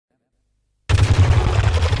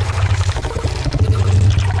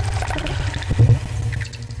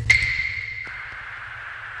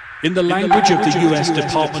In the language of the US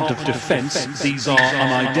Department of Defense, these are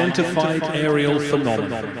unidentified aerial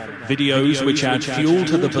phenomena, videos which add fuel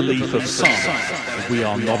to the belief of some that we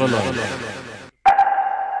are not alone.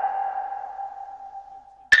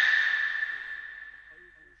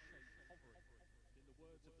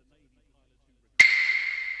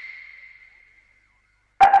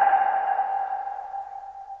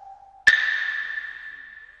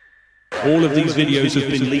 All of these videos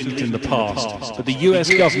have been leaked in the past, but the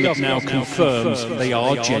US government now confirms they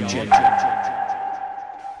are genuine.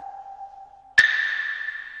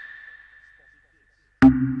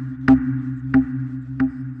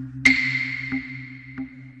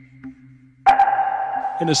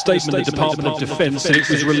 In a statement, the Department of Defense said it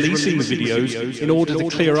was releasing the videos in order to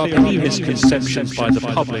clear up any misconceptions by the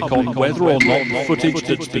public on whether or not the footage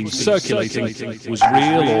that's been circulating was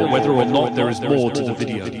real or whether or not there is more to the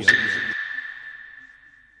videos.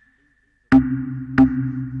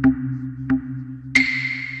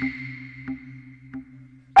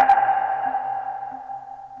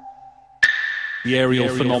 The aerial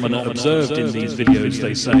phenomena observed in these videos,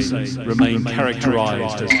 they say, remain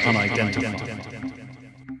characterized as unidentified.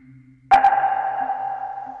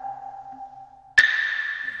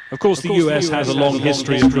 Of course, the US has a long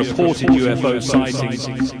history of reported UFO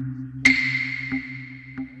sightings.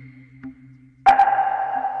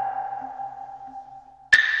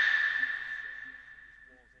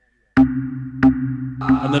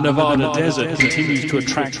 And the Nevada desert continues to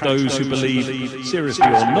attract those who believe, seriously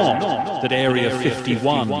or not, that Area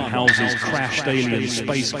 51 houses crashed alien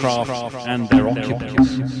spacecraft and their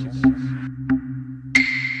occupants.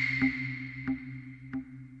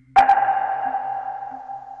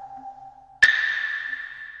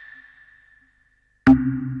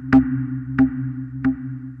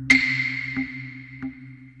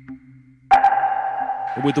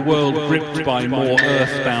 With the world gripped by more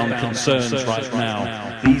earthbound concerns right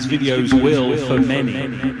now, these videos will, for many,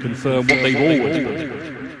 confirm what they've always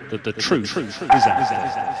believed, that the truth is out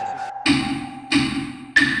there.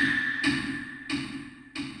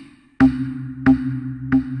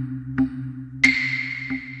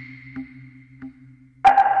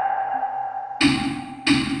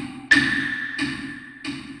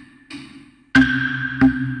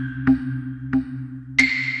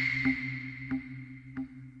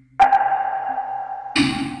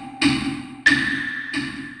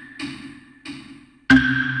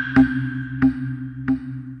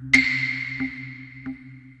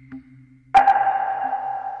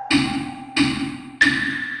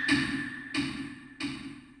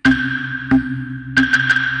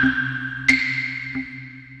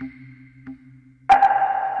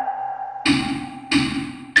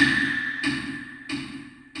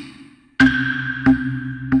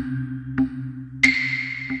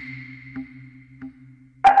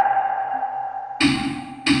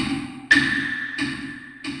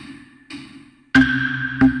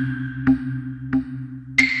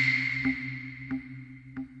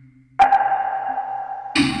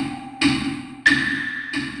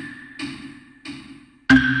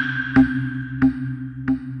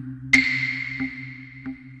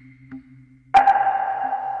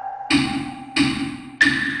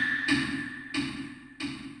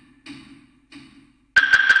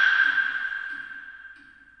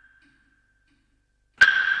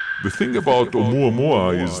 The thing about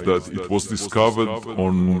Oumuamua is that it was discovered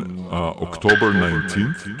on October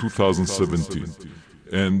 19th, 2017.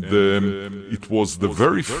 And it was the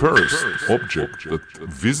very first object that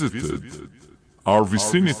visited our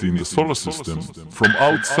vicinity in the solar system from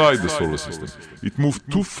outside the solar system. It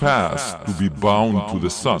moved too fast to be bound to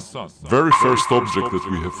the sun. Very first object that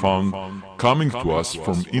we have found coming to us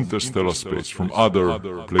from interstellar space, from other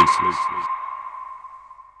places.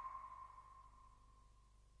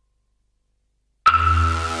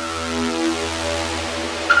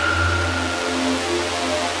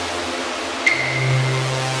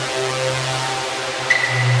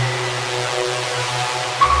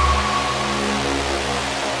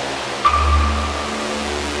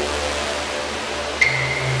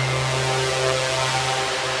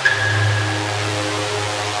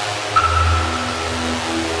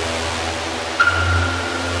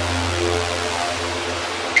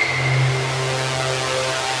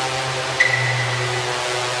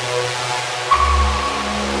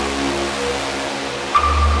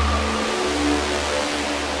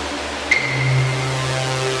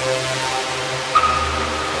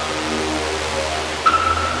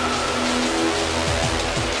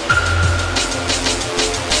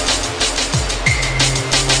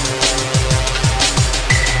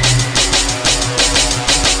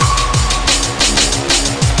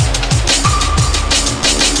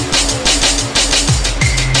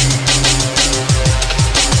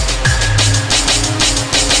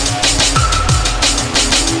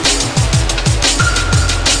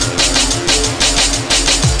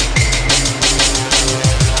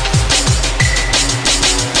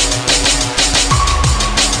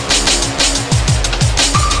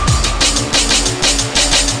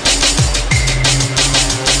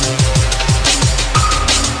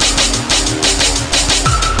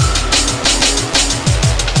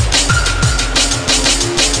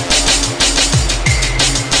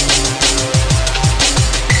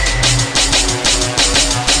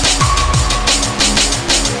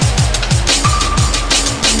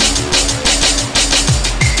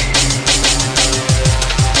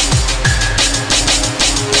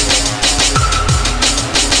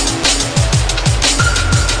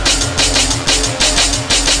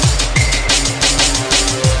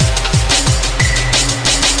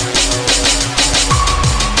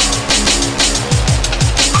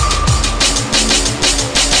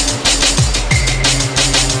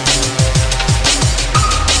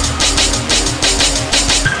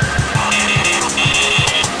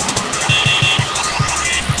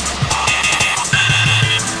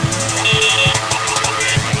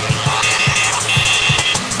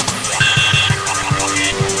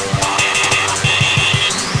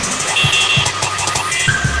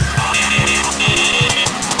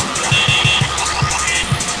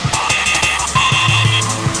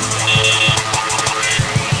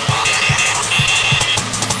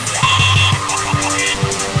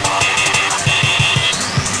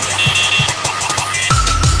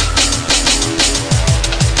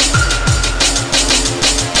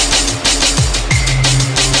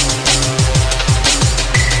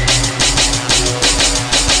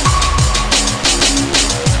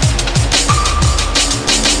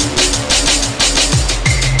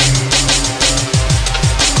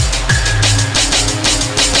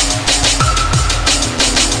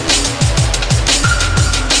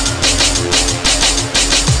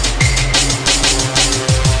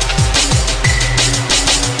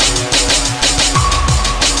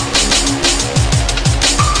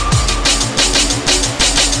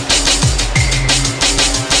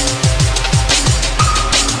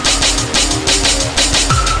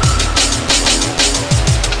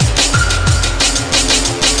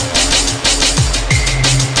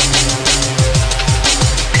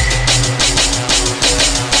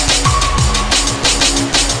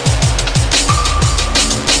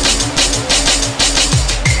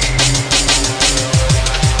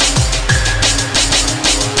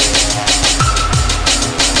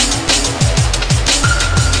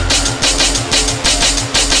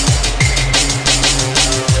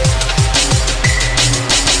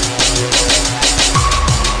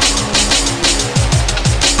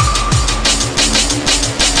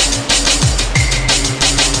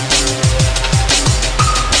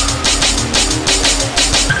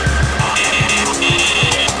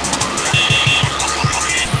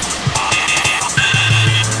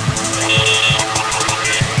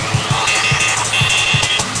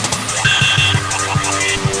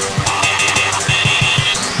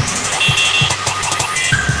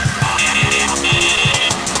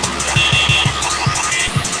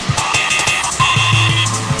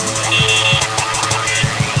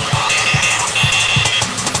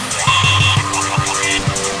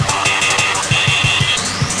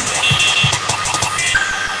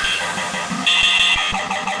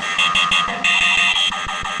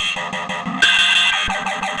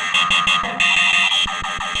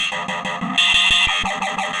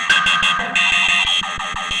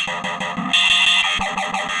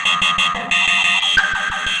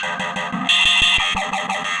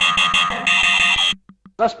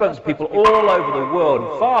 I've spoken to people all over the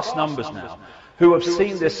world, in vast numbers now, who have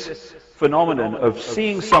seen this phenomenon of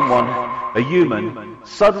seeing someone, a human,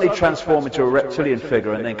 suddenly transform into a reptilian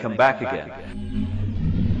figure and then come back again.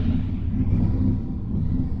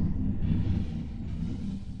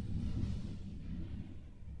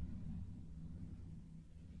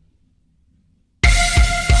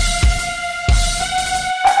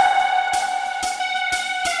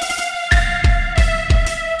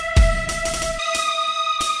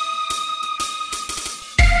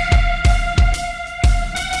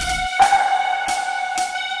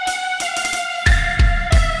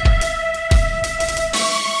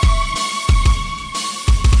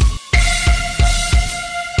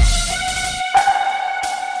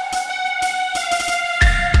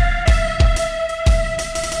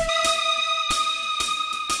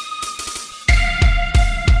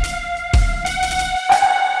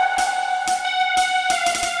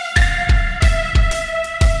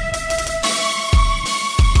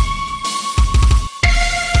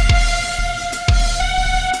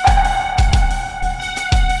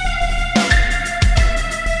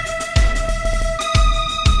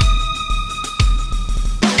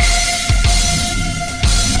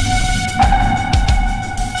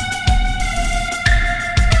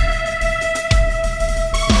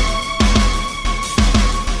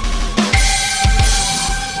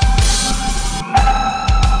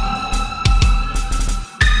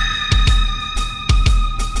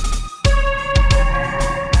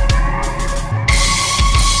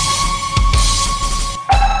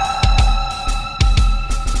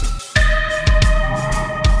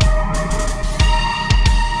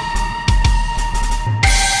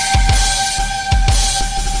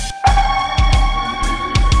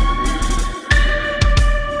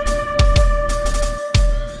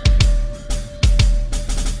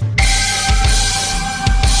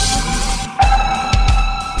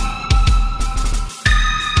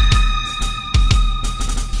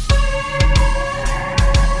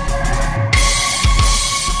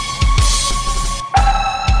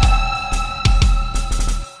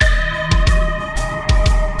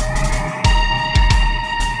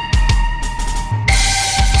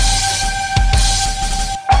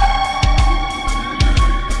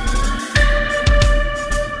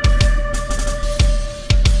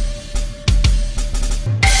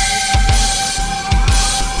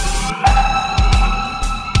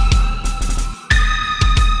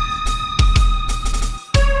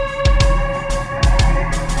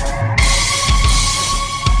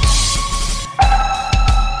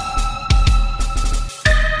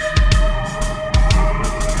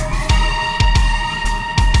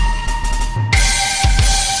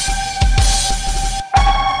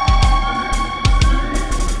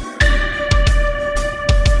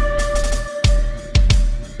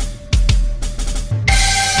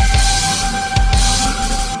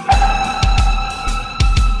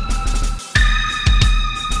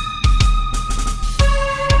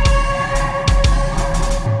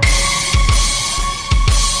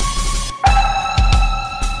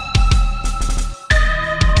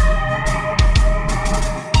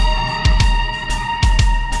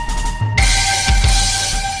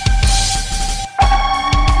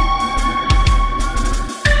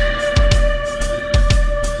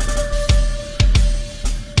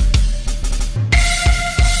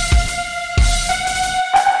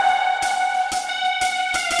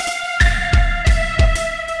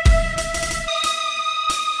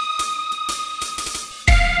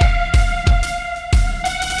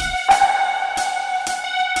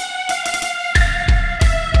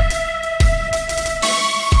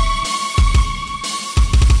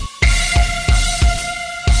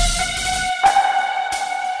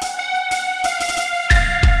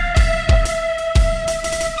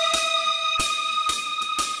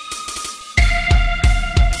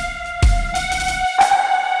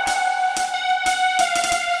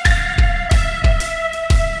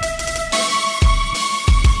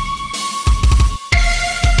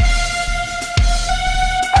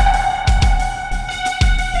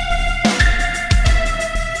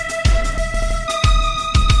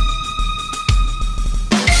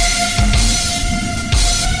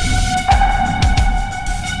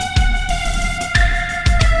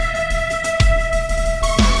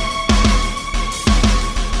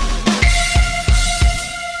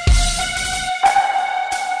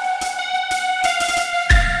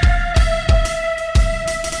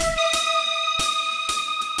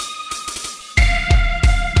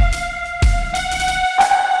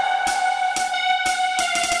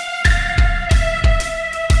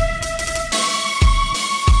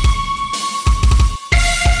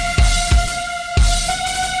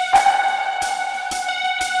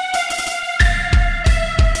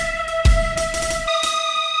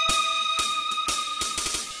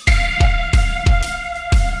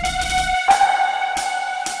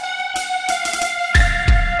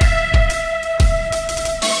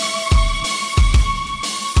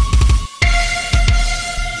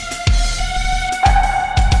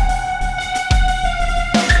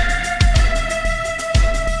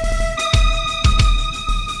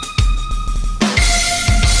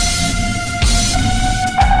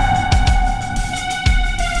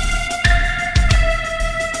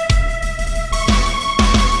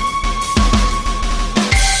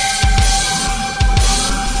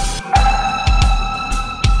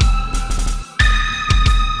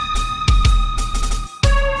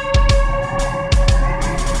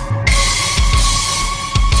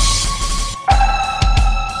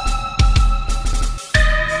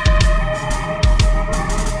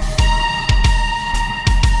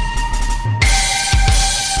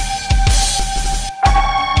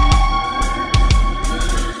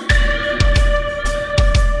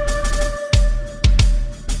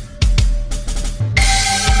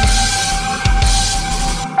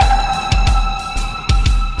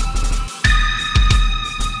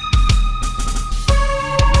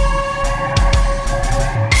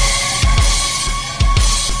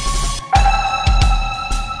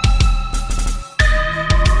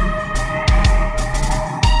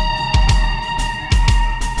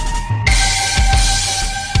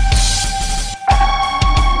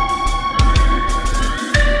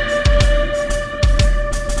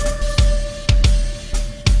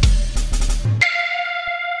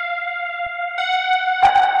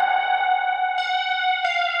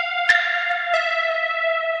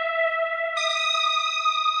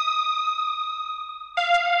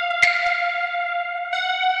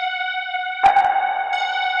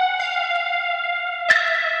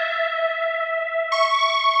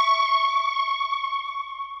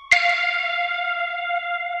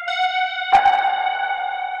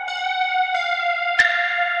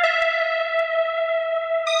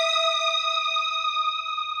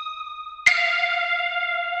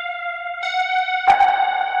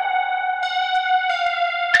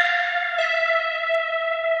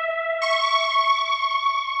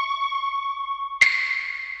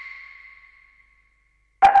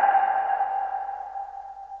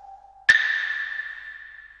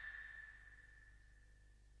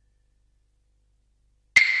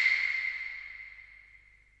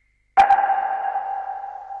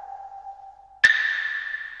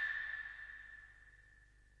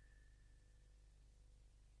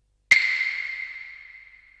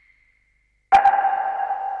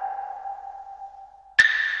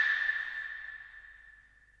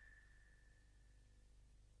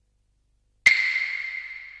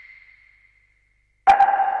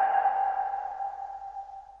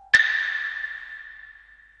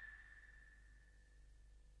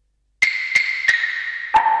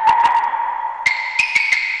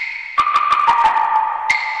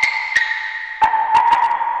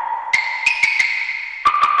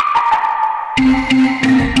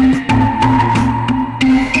 Thank you.